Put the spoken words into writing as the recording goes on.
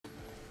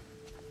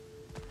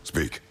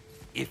Speak.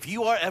 If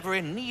you are ever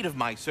in need of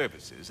my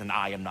services and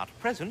I am not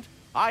present,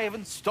 I have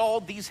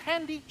installed these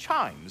handy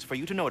chimes for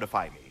you to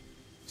notify me.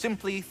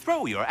 Simply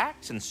throw your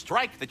axe and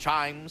strike the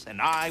chimes,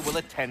 and I will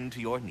attend to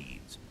your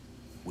needs.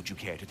 Would you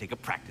care to take a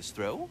practice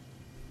throw?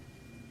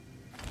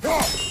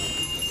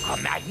 A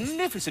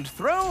magnificent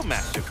throw,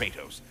 Master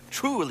Kratos.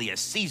 Truly a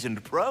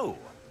seasoned pro.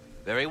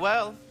 Very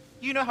well.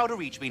 You know how to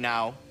reach me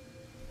now.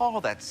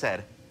 All that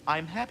said,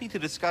 I'm happy to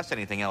discuss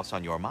anything else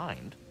on your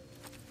mind.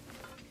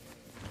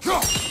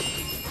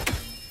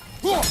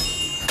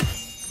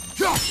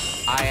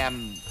 I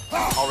am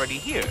already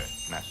here,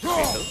 Master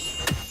Kratos.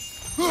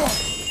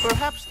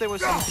 Perhaps there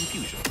was some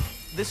confusion.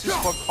 This is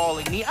for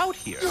calling me out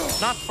here,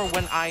 not for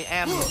when I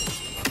am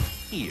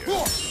here.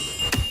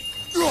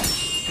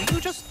 Do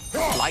you just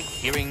like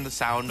hearing the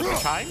sound of the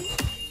chimes?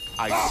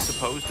 I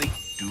suppose they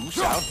do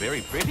sound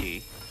very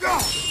pretty.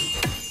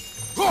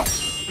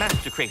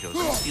 Master Kratos,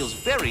 this feels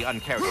very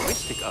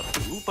uncharacteristic of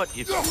you, but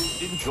if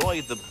you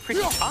enjoy the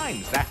pretty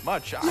chimes that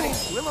much, I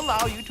will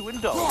allow you to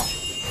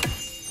indulge.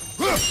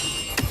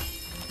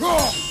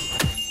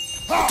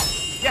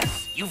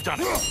 Yes, you've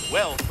done it.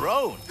 Well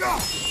thrown.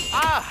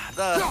 Ah,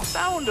 the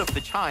sound of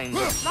the chimes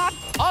is not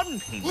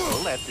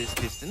unpainful at this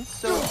distance,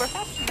 so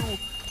perhaps you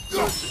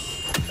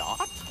would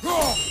not?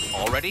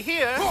 Already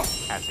here,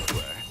 as it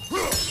were.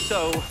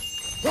 So,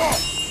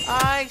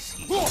 I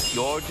see.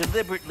 You're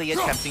deliberately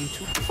attempting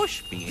to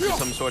push me into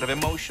some sort of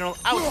emotional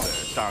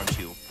outburst, aren't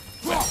you?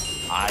 Well,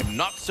 I'm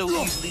not so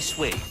easily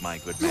swayed, my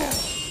good man.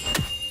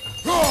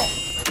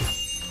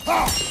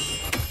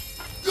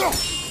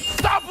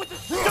 Stop with the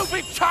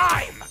stupid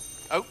chime!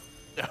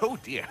 Oh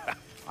dear.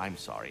 I'm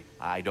sorry.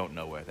 I don't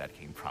know where that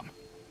came from.